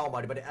သေးတဲ့နောက်မှာ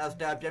ဒီဘက်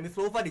Astar ပြန်ပြီး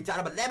slow fast တွေကြားတ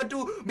ယ်မှာ level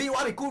 2မိ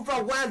သွားပြီ cool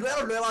from 1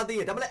လွဲပါသေး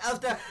တယ်ဒါပေမဲ့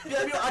Astar ပြ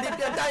န်ပြီးတော့ RD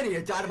ပြန်တိုက်နေရ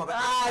ကြားတယ်မှာပဲ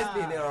ice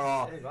နေနေ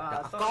တော့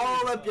အကော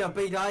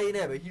င်းပဲပြန်ပိတ်ထားရင်း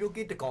နဲ့ပဲ hero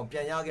kit တကောင်ပြ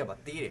န်ရခဲ့ပါ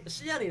သေးတယ်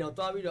အရှိ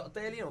ရနေတော့သွားပြီးတော့အ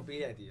သေးလေးတော့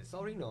ပေးလိုက်သေးတယ်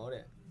sorry နော်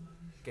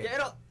တဲ့ကဲအဲ့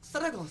တော့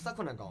7ကောင်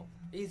18ကောင်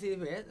easy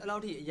ပဲအဲ့လော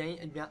က်ထိအရင်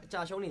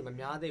အကြာရှုံးနေမ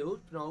များသေးဘူး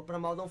ကျွန်တော်ပ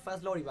ထမဆုံး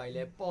first lot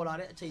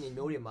တွေပါလဲပေါ်လာတဲ့အချိန်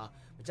တွေမျိုးတွေမှာ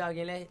မကြခ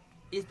င်လဲ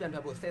is ပြန်ထွ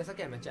က်ဖို့10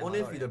 second မှကြာတော့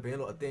only feeder bin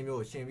လို့အတ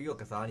င်းမျိုးရှင်ပြီးတော့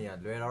ကစားနေ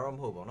ရလွယ်တာတော့မ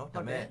ဟုတ်ပါဘူးเนา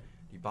ะဒါပေမဲ့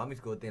ဒီ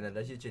BURMESE ကိုတင်တဲ့လ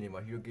က်ရှိချိန်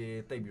တွေမှာ hero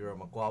kit တိတ်ပြီးတော့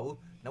မကွာ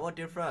ဘူးနောက်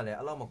different လည်း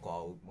အဲ့လောက်မကွာ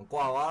ဘူးမ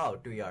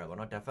ကွာတော့တွေ့ရတယ်ပေါ့เ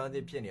นาะ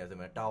defensive ဖြစ်နေရဆို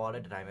မှ tower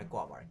လည်းတစ်တို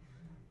င်းပဲကွာပါ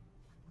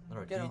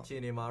တယ်အဲ့တော့ဒီ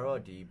ချိန်တွေ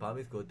မှာတော့ဒီ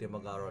BURMESE ကိုတင်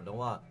မကတော့လုံး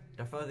ဝ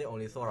defensive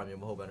only ဆော့တာ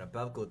မျိုးမဟုတ်ဘဲနဲ့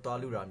buff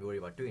ကိုတွားလူတာမျိုး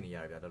တွေပါတွေ့နေရ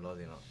တယ်ဗျာတော်တော်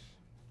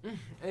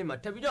စင်တော့အဲ့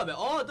မှာထပ်ပြီးတော့ပဲ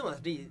အော်သူမှ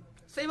ဒီ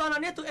Savannah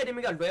နဲ့သူ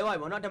enemy ကလွဲသွား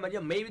ပြီပေါ့နော်ဒါမှမ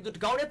ဟုတ် maybe သူ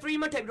တကောင်နဲ့3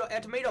မှတ်ထည့်ပြီးတော့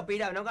ultimate တော့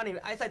ပေးတာနောက်ကနေ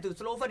eyesight သူ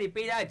slow fast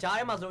တွေပေးတာဂျား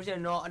ထဲမှာဆိုလို့ရှိရ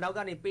င်တော့အနောက်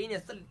ကနေပေးနေ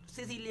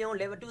Sicilian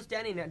level 2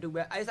 stand နေတဲ့အတူ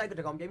ပဲ eyesight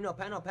ကတ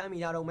ကောင်ပြန်ပြီးတော့ဖ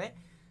မ်းမိထားတော့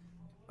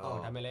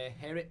မယ်အော်ဒါမဲ့လဲ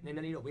Harry နည်း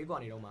နည်းလေးတော့ဝေး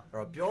ကွာနေတော့မှာ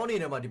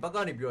အဲ့တော့ပြောနေတယ်မှာဒီဘက်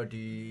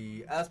ကနေပြီးတော့ဒီ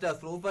Astar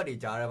slow fast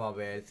တွေကြားထဲမှာ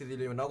ပဲ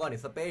Sicilian နောက်ကနေ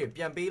spare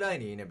တွေပြန်ပေး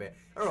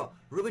လိုက်နေနေပဲအဲ့တော့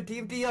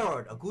Rubitivity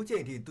ကတော့အခု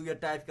ချိန်ထိသူရဲ့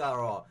type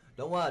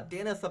ကတော့လုံးဝ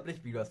တင်းနဲ့ split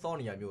ပြီးတော့စောင့်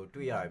နေရမျိုး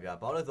တွေ့ရတယ်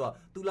ဗျာဘာလို့လဲဆိုတော့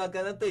သူလာ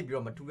ကန်နဲ့တိတ်ပြီး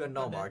တော့မထူး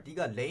တဲ့နောက်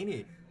မှာဒီက lane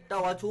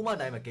တွေတာဝါချိုးမှ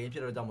တိုင်းမှာ game ဖြ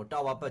စ်တော့ကြော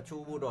င့်မို့တာဝါပတ်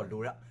ချိုးဖို့တော့လို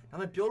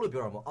ရဒါပေမဲ့ပြောလို့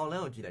ပြောတော့မအောင်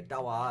လန်းကိုကြည့်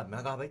လိုက်တာဝါက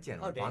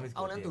မန်ဂါပဲကျန်တော့ BURMESE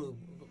အောင်လ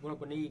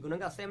န်းသူခုန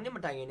က7မိနစ်မ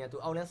တိုင်ခင်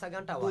နဲ့သူအောင်လန်း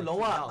second tower သူလုံး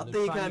ဝအ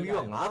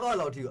သေးခံပြီးတော့9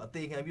កောက်လောက်ထိကိုအ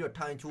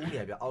သေးခံပြီးတော့ထိုင်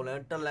ချိုးနေရပြအောင်လ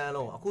န်းတလန်း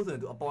လုံးအခုဆို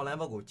ရင်သူအပေါ်လန်း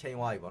ဘက်ကို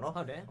ချိန်သွားပြီပေါ့နော်ဟု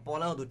တ်တယ်အပေါ်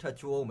လန်းကိုသူထပ်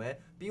ချိုးအောင်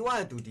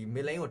မယ်ပြီးသွားရင်သူဒီ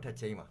mid lane ကိုထပ်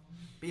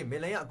ချိန်ပါပြီး mid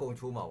lane ကအကုန်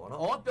ချိုးမှာပေါ့နော်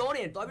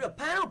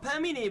ဩပြောနေသွားပြီးတော့ဖ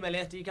မ်းမိနေမယ်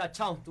လဲဒီက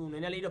6သူ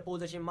နည်းနည်းလေးတော့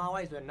position မှား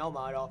သွားပြီဆိုရင်နောက်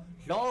မှာတော့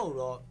long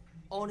တော့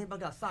ONIC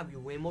ဘက်က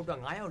စပြီးဝင်မို့တော့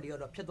9ယောက်4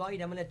ယောက်တော့ဖြစ်သွားပြီ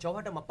ဒါမှလည်း job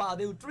တော့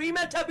မပါသေးဘူး3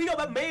 match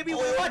ထပ်ပြီးတော့ပဲ maybe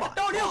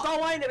ဝင်တော့တော်တော်ကော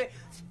င်းဝိုင်းနေပဲ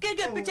kick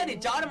ပစ်ချက်တွေ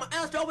ကြားတယ်မှာ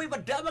Astor wave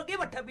double kick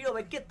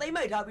ထပ်ပြီးတော့ပဲ kick သိ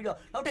မ့်မိုက်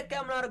ထားပြီးတော့နောက်ထပ်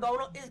camera တကောင်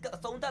တော့ is ကအ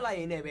ဆုံးတက်လိုက်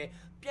ရင်း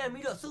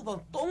နဲ့ပဲပြန်ပြီးတော့စုပေါ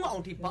င်း3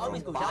အောင်ထိ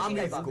BURMESE ကိုရ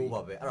ရှိလိုက်ပါ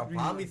ပြီအဲ့တော့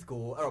BURMESE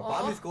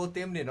ကို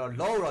team နေတော့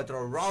low တော့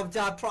ကျွန်တော်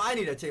Roger try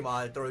နေတဲ့အချိန်မှာ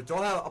ကျွန်တော်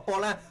job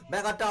အပေါ်လန်း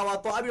mega tower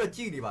သွားပြီးတော့ကြ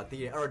ည့်နေပါသေး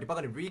တယ်အဲ့တော့ဒီဘက်က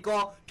နေ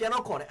recall ပြန်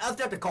တော့ခေါ်နေ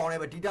Astor တကောင်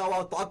နဲ့ပဲဒီ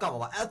tower သွားကမှာ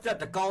ပါ Astor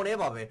တကောင်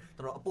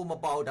နဲ့ပါပဲကျွန်တော်အပေါ်မ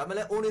ပေါဘူးဒါမှ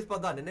လည်း ONIC ဘက်က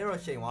ကနည်းန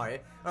ည်းတော့ရှိန်သွား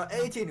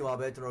တယ်အဲ့အချိန်တွေမှာ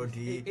ပဲ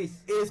ကျွန်တော်တို့ဒီ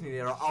ace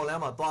နေတော့အောက်လ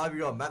မ်းမှာသွား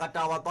ပြီးတော့ mega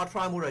tower သွား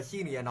try မှုတော့ရှိ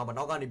နေရနောက်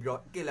မှာနောက်ကနေပြီးတော့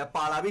kill လဲ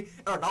ပါလာပြီး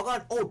အဲ့တော့နောက်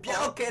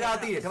ကအိုးပြန်တော့ kera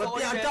တည်တယ်ဒါပေ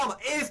မဲ့ပြန်တော့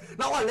ace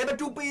နောက်က level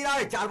 2ပေးထား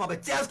တယ်ကြားမှာပဲ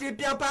just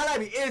ပြန်ပန်း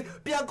လိုက်ပြီး ace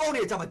ပြန်ကု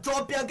န်းနေကြမှာကြော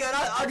ပြန်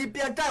kera အာဒီပြ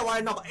န်တိုက်သွားတ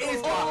ယ်နောက်မှာ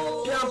ace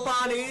ပြန်ပါ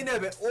နေနေ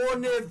ပဲ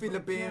ONIC ဖိ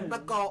လစ်ပ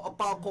င်းနှစ်ကောင်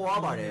အပေါခေါ်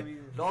ရပါတယ်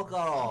လောက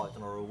တော့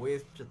ကျွန်တော်တို့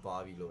wave ဖြစ်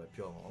သွား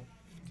ပြီလို့ပဲပြောမှာ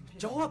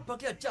ကျောင်းက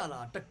ဘက်ကကြလာ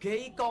တက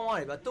ယ်ကောင်း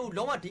ရတယ်ဗျသူ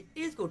လုံးဝဒီ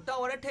ace ကို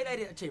tower နဲ့ထိတ်လိုက်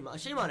တဲ့အချိန်မှာ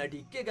အရှိမလည်းဒီ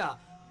kick က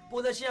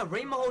position က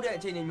range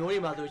မဟုတ်တဲ့အချိန်တွေမျိုး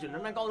တွေမှာ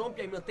ဆိုရှင်နှစ်ကောင်လုံး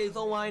ပြင်ပြီးသေ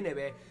ဆုံးသွားနေ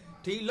ပဲ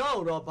ဒီ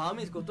လောက်တော့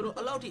BURMESE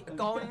ကိုသူတို့အလောက်ထိအ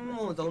ကောင်း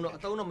မွန်ဆုံးတော့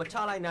အသုံးတော့မချ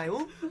လိုက်နိုင်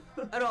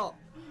ဘူးအဲ့တော့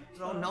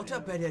ကျွန်တော်နောက်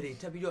ထပ် battle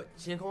တွေထပ်ပြီးတော့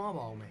ရင်ခုံ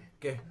ရပါအောင်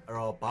မယ်ကဲအဲ့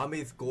တော့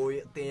BURMESE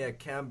ကိုအသင်းရဲ့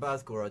canvas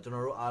ကိုတော့ကျွန်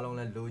တော်တို့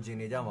အားလုံးလည်းလိုချင်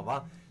နေကြ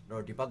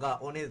မှာပါတော့ဒီဘက်က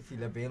ONIC ဖိ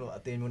လစ်ပင်းလို့အ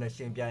သင်းမျိုးနဲ့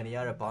ရှင်ပြိုင်နေ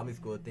ရတဲ့ BURMESE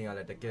ကိုအသင်း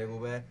ကလည်းတကယ်ကို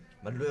ပဲ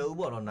မလွယ်ဘူး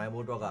ပေါ့နော်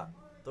နိုင်ဖို့တော့က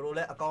သူတို့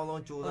လည်းအကော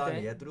င်းဆုံးကြိုး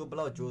စားနေတယ်သူတို့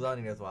ဘယ်လောက်ကြိုးစား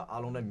နေလဲ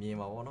ဆိုတာအားလုံးလည်းမြင်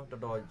ပါပေါ့နော်တော်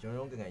တော်ဂျုံ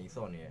ဂျုံကန်ကန်ကြီး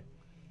စော့နေတယ်အဲ့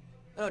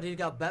တော့ဒီ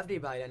က buff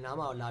တွေပါလေနား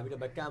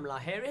မှာလာပြီးတော့ camera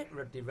Harry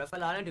ဒီ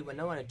referral နဲ့ဒီမှာ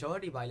နောက်ကနေ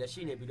George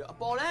တွေပါလေရှိနေပြီးတော့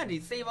အပေါ်လန်းဒီ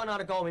Savannah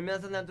တကောင်မြန်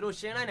ဆန်ဆန်သူတို့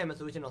ရှင်းလိုက်နိုင်မယ်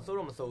ဆိုလို့ရှိ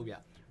ရင်တော့စိုးတော့မစိုးဘူးဗျအဲ့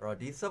တော့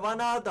ဒီ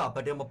Savannah တာ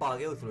ဘတ်တယ်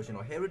မပါခဲ့ဘူးဆိုလို့ရှိရင်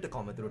တော့ Harry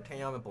တကောင်ပဲသူတို့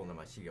ထင်ရမယ့်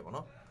ပုံစံမှာရှိရပါ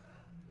တော့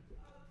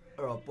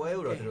အဲ့တော့ပွဲ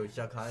ကိုတော့သူတို့ရ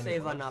က်ခိုင်းနေ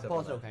Savannah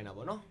pause လုပ်ခိုင်းတာ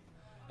ပေါ့နော်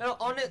အဲ့တော့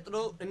ONIC သူ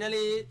တို့နည်းနည်း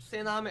လေးစ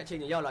ဉ်းစားမယ့်အချိန်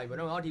ကြီးရောက်လာပြီပေါ့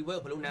နော်ဒီ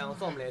ပွဲကိုဘယ်လိုနိုင်အောင်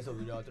ဆော့မလဲဆို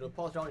ပြီးတော့သူတို့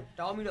pause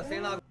တောင်းပြီးတော့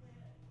စဉ်း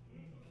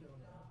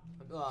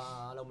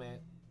စားအားလုံးပဲ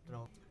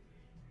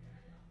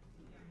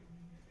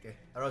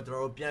ကျွန်တော်ကဲအဲ့တော့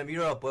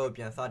ကျွန်တော်တို့ပြန်ပြီးတော့ပွဲ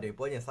ကိုပြန်စ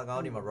တယ်ပွဲချင်းစ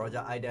ကားနေမှာ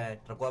Roger Iden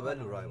တကွာပဲ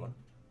လူရောပေါ့ဟမ်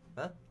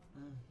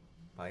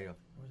ဘာ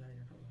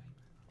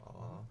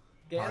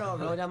ရောကဲအဲ့တော့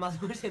Roger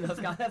မှာဆိုရှင်တော့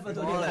Scarlet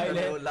Photo တွေခို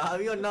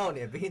င်းလေလာပြီးတော့နောက်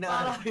နေ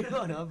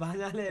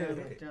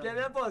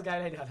ဘေးနာလာပြီးတော့နော်ဘာညာလဲပြန်ပြန်ပေါ့ခို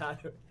င်းလိုက်တာ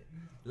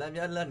လားလက်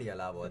များလက်နေရ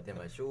လားဗော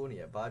တင်မှာ show နေ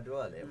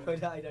ရဘာတော့လဲဗော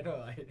Roger Iden တော့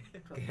ပါကဲ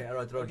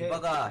အဲ့တော့ကျွန်တော်ဒီ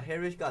ဘက်က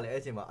Harris ကလ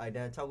ည်းအဲ့ချိန်မှာ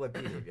Iden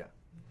 6 ွက်ပြည့်နေဗျ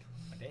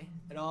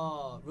အဲ့တော့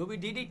Ruby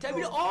DD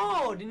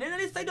ထပ်ပြီးတော့အော်ဒီနည်းန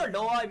ည်းလေးစိတ်တော့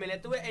လောရ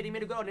ပြီလေသူ့ရဲ့ enemy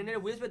ကတော့နည်းန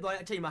ည်းလေး waste ဖြစ်သွား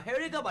တဲ့အချိန်မှာ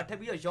Harry ကပါထပ်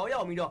ပြီးတော့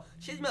ရောရောက်ပြီးတော့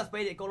shit match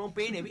space တွေအကုန်လုံး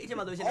ပေးနေပြီအချိန်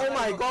မှာဆိုရှင် Oh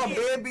my god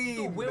baby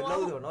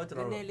မလုပ်တော့เนาะကျွန်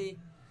တော်တို့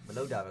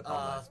မလုပ်တာပဲကော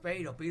င်းပါ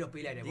space တော့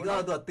ပေးလိုက်တယ်ပေါ့ဒီက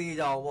တော့သူကတေး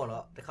ကြအောင်ပေါ့เนา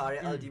ะတခါ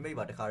တည်း ultimate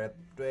ပါတခါတ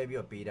ည်းတွဲပြီး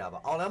တော့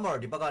ပေးတာပါအောင်လမ်း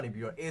မှာတော့ဒီဘက်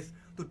ကနေပြီးတော့ ace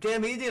သူတဲ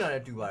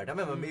မေးနေတာနဲ့တူပါ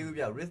တယ်ဒါပေမဲ့မမေး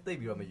ဘူးပြ risk သိပ်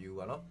ပြီးတော့မယူဘူး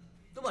ပါเนาะ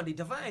သူ့မှာဒီ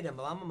defense item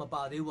ဘာမှ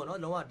မပါသေး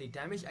ဘူးပေါ့နော်လုံးဝဒီ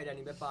damage item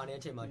တွေပဲပါနေတဲ့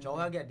အချိန်မှာ jaw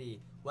hack ဒီ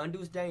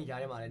 1-2 stand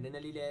ရထဲမှာလည်းနည်း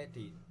နည်း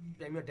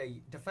လေးလဲဒီပြန်ပြီးတော့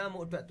defense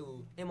မှုအတွက်သူ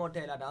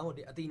immortal လာဒါမှ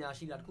မဟုတ်ဒီအသီနာ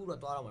ရှိလာတခုတော့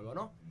သွားတော့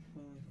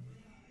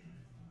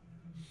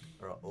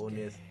မှာပေါ့နော်အဲ့တော့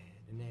ONIC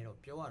နည်းနည်းတော့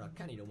ပြောရတော့ခ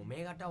က်နေတော့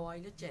mega tower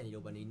ကြီးလည်းကျန်နေ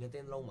လို့ပဲနေနှစ်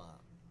သင်းလုံး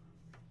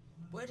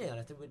မှာပွဲချိန်က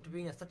လည်းတပ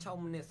င်းနဲ့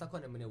16မိနစ်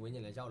18မိနစ်ဝ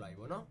န်းကျင်လည်းရောက်လာ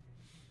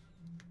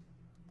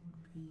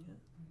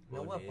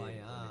ပြီပေါ့နော်နောက်ဝက်ပို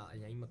င်းက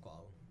အရင်မကွာ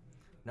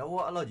ဘူးနော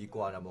က်အဲ့လိုကြီး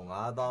ကွာတာပေါ့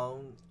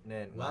9000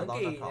နဲ့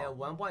9000နဲ့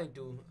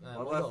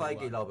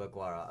 1.5k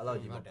လောက်ပဲကွာတာအဲ့လို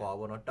ကြီးမကွာ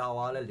ဘူးเนา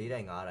ะတာဝါလည်း4.5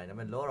တိုင်းဒါပေ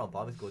မဲ့လောတော့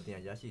BURMESE ကိုတင်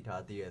ရရှိ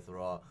ထားသေးရဆို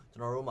တော့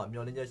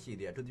ကျွန်တော်တို့မှမျှော်လင့်ချက်ရှိ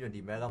သေးတယ်အထူးသဖြင့်ဒီ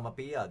mega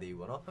မပေးရသေး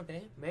ဘူးပေါ့နော်ဟုတ်တ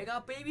ယ် mega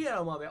ပေးပြီးရ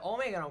တော့မှပဲ all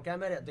mega တော့ကမ်း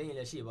မဲ့တဲ့အသိရင်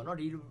လည်း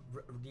ရှိပေါ့နော်ဒီ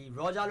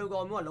Roger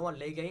လိုကောင်မျိုးကလုံးဝ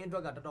late game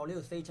အတွက်ကတော်တော်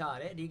လေးကိုစိတ်ချရတ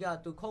ယ်အဓိက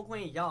သူခုတ်ခွ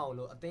င့်ရ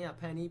အောင်လို့အသိ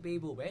ကဖန်တီးပေး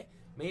ဖို့ပဲ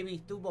maybe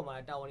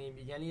သူ့ပေါ်မှာတာဝန်ရ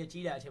ရန်လေး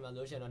ကြီးတဲ့အချိန်မှာ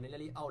လို့ရှိရင်တော့နည်း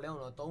နည်းလေးအောက်လဲ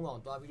အောင်တော့3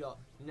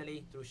កောင်သွားပြီးတော့နည်းနည်းလေး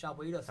သူတို့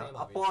ရှာဖွေပြီးတော့ဆင်း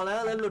ပါပြီအပေါ်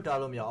လည်းလွတ်တာ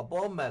လို့မရ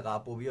အပေါ် mega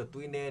ပို့ပြီးတော့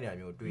သွေးနေနေတာ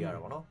မျိုးတွေ့ရတာ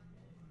ပေါ့နော်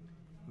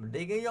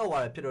လေကင်း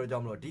ရောက်သွားတယ်ဖြစ်တော့ကြော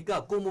င့်မလို့အဓိက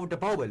ကွန်ဘိုတစ်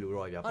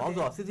ပေါက်ပဲလို့တော့ဗျာဘာလို့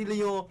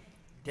ဆိုတော့စီစီလီယွန်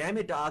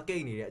damage တအားကိ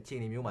တ်နေတဲ့အ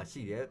ခြေအနေမျိုးမှာ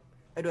ရှိတယ်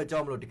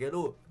အဲ့တော့ကြောင့်မလို့တ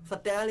ကယ်လို့စ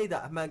တန်လေးသာ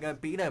အမှန်ကန်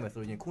ပေးနိုင်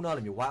မယ်ဆိုရင်ခုန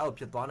လိုမျိုး wild out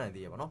ဖြစ်သွား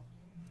နိုင်သေး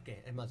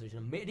ရပါတော့ကဲအဲ့မှာဆိုရှင်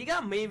အဓိက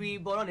maybe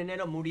ပေါ်တော့နည်းနည်း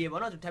တော့ moody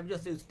ပေါ့နော်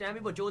ထပ်ပြီးတော့ stand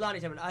ပြီးတော့ကြိုးစားနေ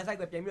ချင်တယ် eyesight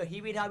ပဲပြန်ပြီးတော့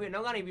heat ပေးထားပြီး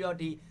နောက်ကနေပြီးတော့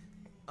ဒီ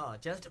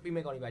just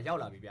payment ကောင်တွေပါ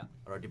ရောက်လာပြီဗျ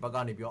အဲ့တော့ဒီဘက်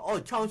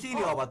ကနေပြီးတော့ချောင်ရှိ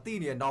နေတော့ဗာတိ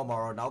နေတဲ့နောက်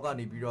မှာတော့နောက်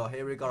ကနေပြီးတော့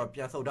Harry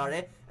ကတော့ပြန်ဆုတ်ထား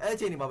တယ်အဲ့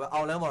အချိန်ဒီ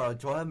မှာပဲအောင်လန်းမှာတော့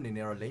Johan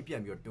အနေနဲ့တော့လိ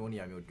မ့်ပြန်ပြီးတော့တွန်းနေ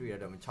ရမျိုးတွေ့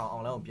ရတော့ချောင်အော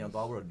င်လန်း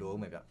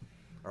ကိုပြန်သွားပြီးတော့ဒိုးမယ်ဗျ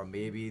အဲ့တော့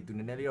maybe သူ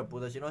နည်းနည်းလေးတော့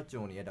position တော့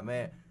ကျုံနေ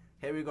ရဒါပေမဲ့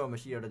Harry ကတော့မ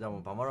ရှိရတော့ကြော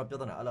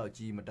င့်ဘာမှတော့ပြဿနာအဲ့လောက်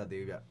ကြီးမတက်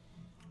သေးဘူးဗျ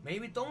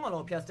maybe 3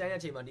កောင်လောက်ဖြတ် stand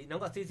တဲ့အချိန်မှာဒီ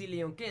နောက်က CC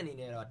Leon ကင့်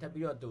အနေနဲ့တော့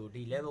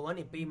ထပ်ပြီးတော့သူဒီ level 1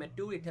နေပေးမယ်2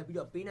တွေထပ်ပြီး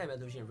တော့ပေးနိုင်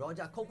မယ်ဆိုရှင်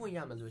Roger ခုတ်ခွင့်ရ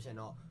မယ်ဆိုရှင်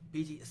တော့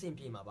BG အဆ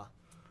င့်ပြေ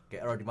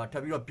မှာပါကဲအဲ့တော့ဒီမှာထ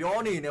ပ်ပြီးတော့ပြော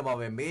နေနေ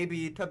မှာပဲ maybe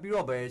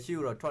ထပ်ပြီးတော့ပဲရှိ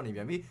တော့ထွက်နေပြ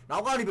န်ပြီနော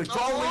က်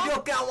ကနေပြီးကြောင်း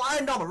ဝင်ပြီးတော့ကန်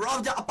ဝိုင်းတော့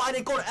Roger အပို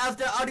င်းနေကို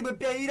After Ultimate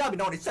ပြန်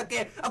ရေးတာပြီးတော့ဒီ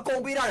second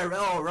အကုန်ပေးတာတယ်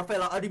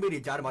Rafael Ultimate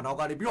တွေကြားတယ်မှာနောက်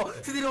ကနေပြီးတော့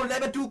စီစီလို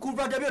level 2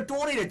 Cooper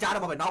တက်ပြီးတော့တိုးနေတယ်ကြား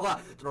တယ်မှာပဲနောက်က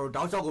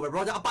ကျွန်တော်တို့တောင်းလျှောက်ကိုပဲ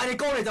Roger အပို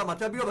င်းနေကိုနေကြ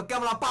မှာထပ်ပြီးတော့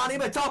ကင်မရာပါနေ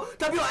မယ်ချောင်း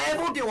ထပ်ပြီးတော့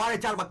airport တင်သွားတယ်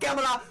ကြားတယ်မှာကင်မ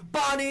ရာ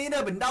ပါနေနေ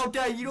ပဲနောက်တ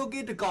က် Hiroki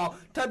တကောင်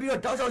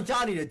ထပ်ပြီးတော့တောင်းလျှောက်ချ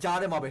နေ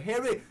တယ်ကြားတယ်မှာပဲ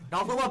Harry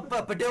နောက်ဆုံးက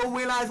ပတေဝ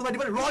င်လာ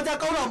ဆိုမှဒီဘက် Roger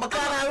ကောင်းတော့မက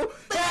န်နိုင်ဘူး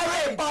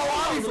Harry ပါ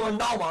သွားပြီဆိုတော့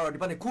နောက်မှာတော့ဒီ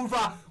ဘက်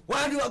Cooper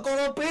 1 2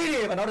အကုန်လုံးပေး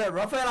တယ်ဗျနောက်တဲ့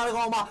Rafael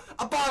ကောင်မှာ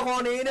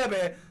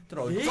အပါခေါ်နေနေပဲကျွန်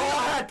တော်ကြော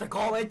ဟတ်တ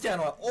ကောင်ပဲကြံ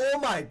တော့ Oh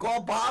my god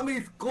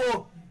BURMESE go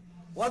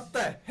what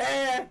the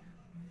hell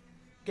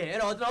ကဲ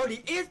အဲ့တော့ကျွန်တော်တို့ဒီ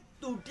is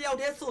သူတယောက်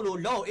တည်း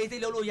ဆိုလို့လော AC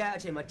လုံးလို့ရတဲ့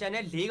အချိန်မှာကြံ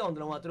တဲ့၄កောင်တ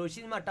လုံး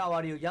ကသူတို့ရှင်း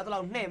မတာဝါတွေကိုရ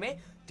သလောက်နှဲ့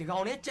မယ်ဒီကော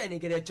င်နဲ့ကြံနေ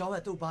ကြတဲ့ကြောဟ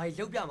တ်သူဘာကြီး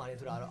လုတ်ပြ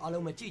မှာလဲဆိုတာတော့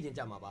အားလုံးမကြည့်ချင်းကြ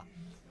မှာပါ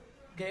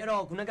ကဲအဲ့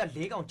တော့ခုနက၄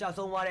កောင်ကြာ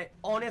ဆုံးသွားတဲ့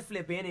ONIC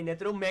flip ဘင်းအနေနဲ့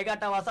သူတို့ mega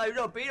tower စာပြီး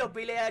တော့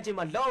ပေးလဲရအချိန်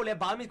မှာလောက်လဲ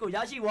BURMESE ကိုရ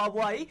ရှိသွား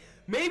ပွားကြီး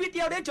maybe တ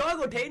ယောက်တည်း joy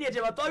ကိုထိန်းနေတဲ့အ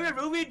ချိန်မှာသွားပြီး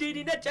Ruby DD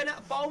နဲ့ channel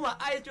အပေါင်းမှာ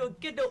ice တို့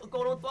kit တို့အကု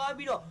န်လုံးသွား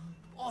ပြီးတော့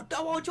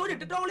တော်ချိုးတယ်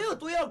တော်လေးကို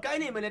သွေးရောက်ကို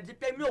င်းနေမယ်နဲ့ပြန်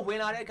ပြီးတော့ဝင်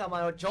လာတဲ့အခါမှာ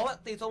တော့ joy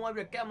သေဆုံးသွား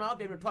ပြီးတော့ camera တော့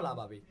ပြန်ပြီးထွက်လာ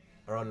ပါပြီ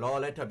အဲ့တော့ law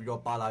လည်းထပ်ပြီး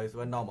တော့ပါလာပြီဆို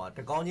တော့နောက်မှာတ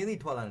ကောင်ချင်းစီ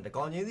ထွက်လာတယ်တ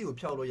ကောင်ချင်းစီကို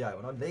ဖျောက်လို့ရရ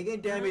ပါတော့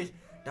legging damage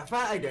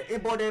defense item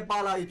important ပါ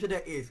လာပြီဖြစ်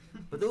တဲ့ ace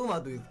ဘယ်သူမှ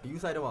သူ view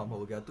side တော့မှာမဟု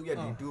တ်ဘူးကြာသူ့ရဲ့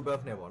ဒီ 2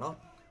 buff နဲ့ပေါ့နော်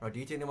အဲ့တော့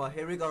ဒီအချိန်မှာ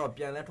Harry ကတော့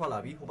ပြန်လဲထွက်လာ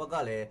ပြီဟိုဘက်က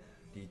လည်း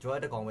ဒီ joy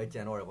တကောင်ပဲ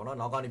ကြံတော့တယ်ပေါ့နော်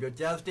နောက်ကနေပြီး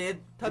justice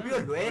ထပ်ပြီး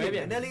တော့လွဲနေတ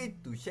ယ်နည်းလေး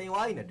သူရှိန်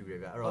ဝါးနေတယ်တူတယ်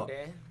ဗျအဲ့တော့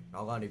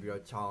နောက်ကနေပြီး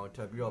တော့ချောင်းထ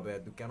ပ်ပြီးတော့ပဲ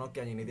သူကန်တော့က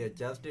န်နေနေတဲ့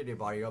justice တွေ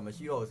ဘာတွေတော့မ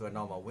ရှိတော့ဘူးဆိုတော့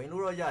နောက်မှာဝင်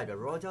လို့တော့ရရဗျ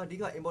Roger ဒီ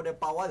က important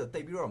power ဆိုတိ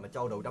တ်ပြီးတော့မ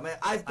ကြောက်တော့ဘူးဒါပေမဲ့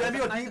ice ပြန်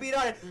ပြီးတော့တီးပေး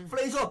ထားတယ်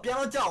flame shot ပြန်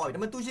တော့ကြောက်သွားပြီဒါ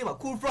ပေမဲ့သူရှိမှာ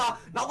cool fra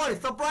နောက်ကနေ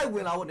surprise ဝ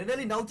င်လာဖို့နည်းနည်း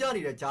လေးနောက်ကျ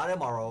နေတဲ့ဂျားထဲ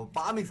မှာတော့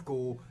BURMESE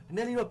ကိုန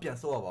ည်းနည်းလေးတော့ပြန်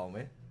ဆော့ရပါအောင်မ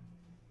ယ်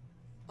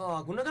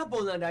ခုနက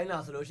ပုံစံတိုင်းလာ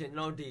ဆိုလို့ရှိရင်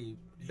ကျွန်တော်ဒီ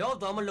lock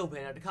သွားမလုပ်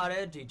ဖ ೇನೆ တခါတ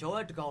ည်းဒီ jaw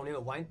တကောင်လေး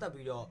ကိုဝိုင်းတက်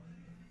ပြီးတော့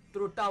သူ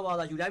တို့တာဝါ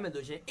သာယူလိုက်မယ်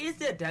ဆိုရှင်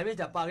ace damage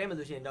တာပါခဲ့မယ်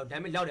ဆိုရှင်တော့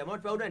damage လောက်တယ်မဟု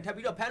တ်12ထပ်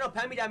ပြီးတော့ဖ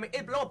မ်းမိတိုင်း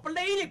it block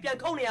plane တွေပြန်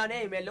ခုန်နေရနေ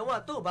ပဲလုံးဝ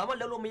သူ့ဘာမှ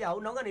လုပ်လို့မရ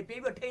ဘူးနောက်ကနေ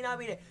ပြေးပြီးတော့ထိန်းထား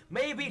ပြီးတယ်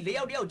maybe ၄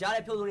ယောက်တယောက်ကြား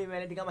တဲ့ဖြိုးစုံနေမယ်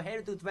လေဒီကမှာ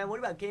Harry သူ spam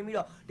mode ပါကင်းပြီး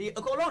တော့ဒီ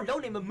အကုန်လုံး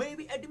လုံးနေမယ်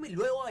maybe ultimate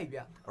လွဲသွားပြီဗျ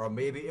အဲ့တော့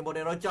maybe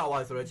important တော့ကြောက်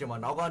သွားဆိုတဲ့အချိန်မှာ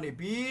နောက်ကနေ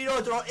ပြီး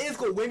တော့ကျွန်တော် ace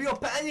ကိုဝင်ပြီးတော့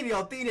ဖမ်းနေ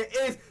အောင်တီးနေ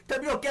ace ထပ်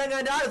ပြီးတော့ကန်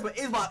ထားတယ်ဆိုတော့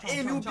ace မှာ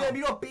aim လူပြန်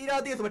ပြီးတော့ပေး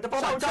ထားသေးဆိုတော့တပ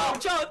တ်ချောင်း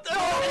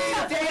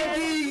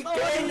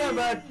game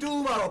number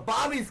 2မှာတော့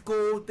BURMESE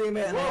ကိုတင်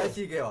မဲ့အနေ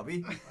ရှိခဲ့ပါပြီ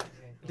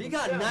အဓိက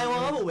နိုင်ဝါ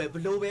ဖို့ပဲဘ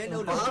လို့ပဲ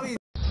လို့BURMESE